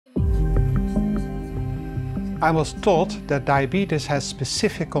I was taught that diabetes has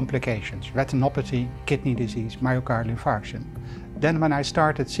specific complications: retinopathy, kidney disease, myocardial infarction. Then when I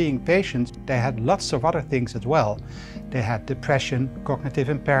started seeing patients, they had lots of other things as well. They had depression, cognitive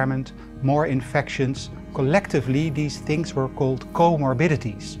impairment, more infections. Collectively, these things were called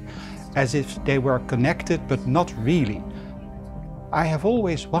comorbidities, as if they were connected but not really. I have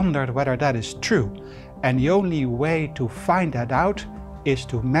always wondered whether that is true, and the only way to find that out is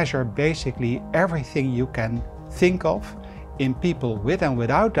to measure basically everything you can think of in people with and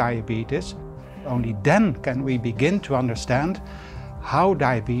without diabetes. Only then can we begin to understand how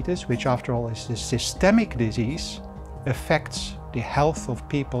diabetes, which after all is a systemic disease, affects the health of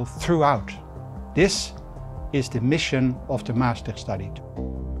people throughout. This is the mission of the Maastricht study.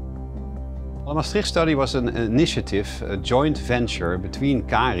 The Maastricht study was an initiative, a joint venture between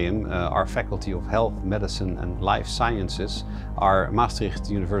CARIM, our Faculty of Health, Medicine and Life Sciences, our Maastricht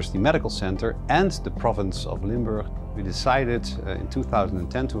University Medical Center and the province of Limburg. We decided in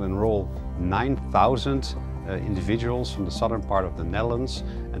 2010 to enroll 9,000 individuals from the southern part of the Netherlands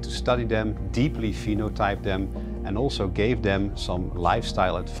and to study them, deeply phenotype them, and also gave them some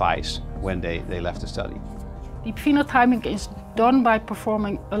lifestyle advice when they left the study. The phenotyping is done by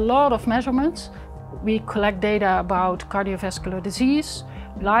performing a lot of measurements. We collect data about cardiovascular disease,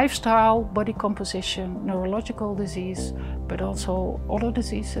 lifestyle, body composition, neurological disease, but also other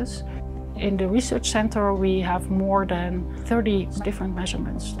diseases. In the research center, we have more than 30 different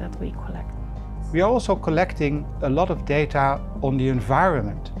measurements that we collect. We are also collecting a lot of data on the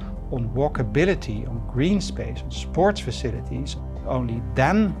environment, on walkability, on green space, on sports facilities. Only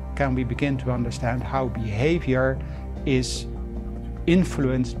then can we begin to understand how behavior is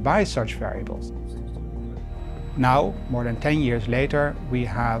influenced by such variables. Now, more than 10 years later, we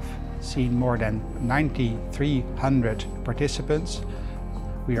have seen more than 9,300 participants.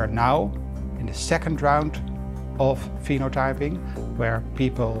 We are now in the second round of phenotyping, where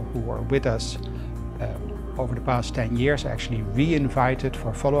people who were with us over the past 10 years actually re-invited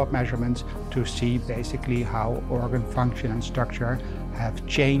for follow-up measurements to see basically how organ function and structure have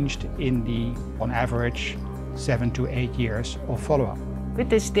changed in the, on average, 7 to 8 years of follow-up. With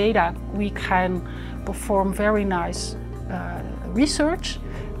this data, we can perform very nice research,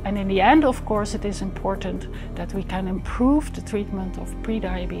 and in the end, of course, it is important that we can improve the treatment of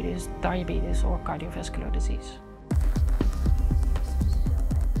pre-diabetes, diabetes or cardiovascular disease.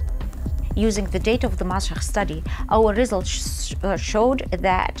 Using the data of the Maastricht study, our results showed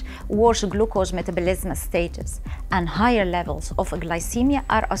that worse glucose metabolism status and higher levels of glycemia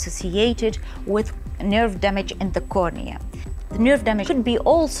are associated with nerve damage in the cornea. The nerve damage could be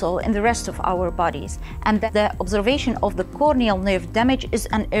also in the rest of our bodies, and that the observation of the corneal nerve damage is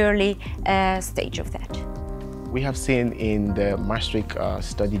an early stage of that. We have seen in the Maastricht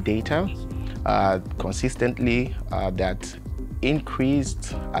study data consistently that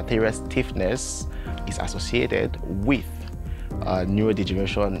increased arterial stiffness is associated with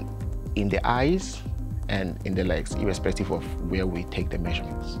neurodegeneration in the eyes and in the legs, irrespective of where we take the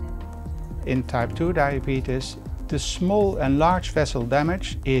measurements. In type 2 diabetes, the small and large vessel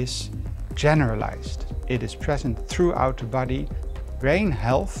damage is generalized. It is present throughout the body. Brain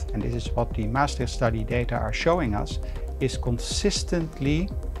health, and this is what the Maastricht study data are showing us, is consistently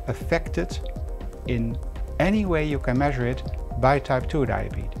affected in any way you can measure it by type 2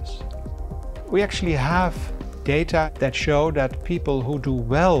 diabetes. We actually have data that show that people who do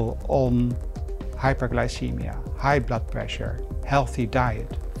well on hyperglycemia, high blood pressure, healthy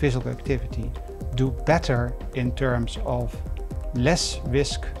diet, physical activity, do better in terms of less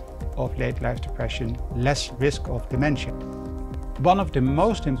risk of late life depression, less risk of dementia. One of the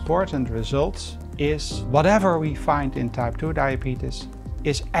most important results is whatever we find in type 2 diabetes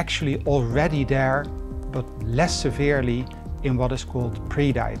is actually already there, but less severely in what is called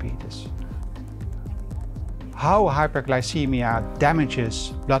pre-diabetes. How hyperglycemia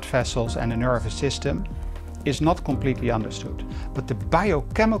damages blood vessels and the nervous system is not completely understood, but the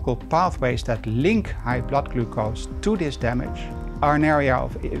biochemical pathways that link high blood glucose to this damage are an area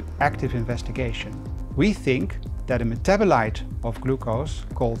of active investigation. We think that a metabolite of glucose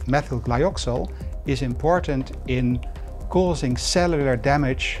called methylglyoxal is important in causing cellular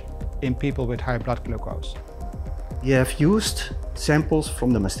damage in people with high blood glucose. We have used samples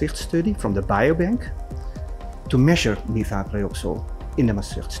from the Maastricht study, from the biobank, to measure methylglyoxal in the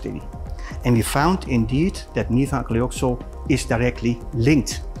Maastricht study. And we found indeed that methylglyoxal is directly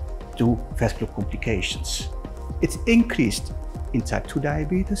linked to vascular complications. It's increased in type 2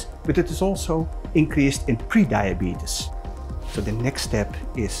 diabetes, but it is also increased in pre-diabetes. So the next step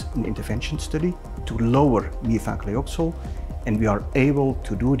is an intervention study to lower methylglyoxal, and we are able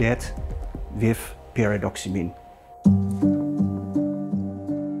to do that with pyridoxamine.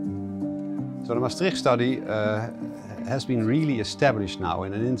 So the Maastricht study has been really established now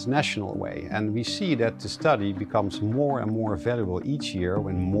in an international way, and we see that the study becomes more and more valuable each year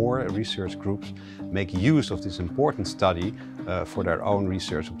when more research groups make use of this important study for their own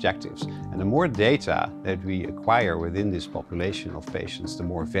research objectives. And the more data that we acquire within this population of patients, the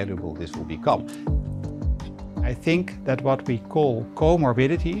more valuable this will become. I think that what we call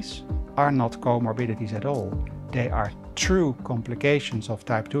comorbidities are not comorbidities at all. They are true complications of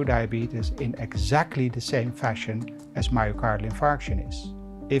type 2 diabetes in exactly the same fashion as myocardial infarction is.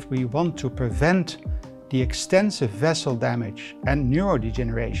 If we want to prevent the extensive vessel damage and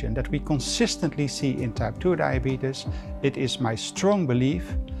neurodegeneration that we consistently see in type 2 diabetes, it is my strong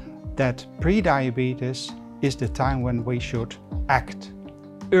belief that pre-diabetes is the time when we should act.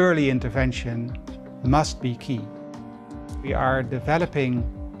 Early intervention must be key. We are developing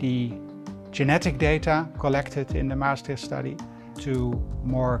the genetic data collected in the Maastricht study to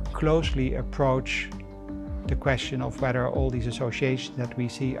more closely approach the question of whether all these associations that we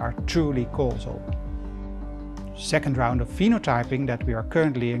see are truly causal. Second round of phenotyping that we are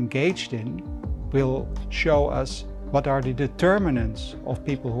currently engaged in will show us what are the determinants of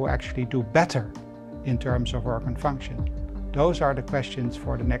people who actually do better in terms of organ function. Those are the questions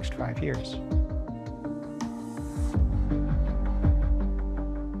for the next 5 years.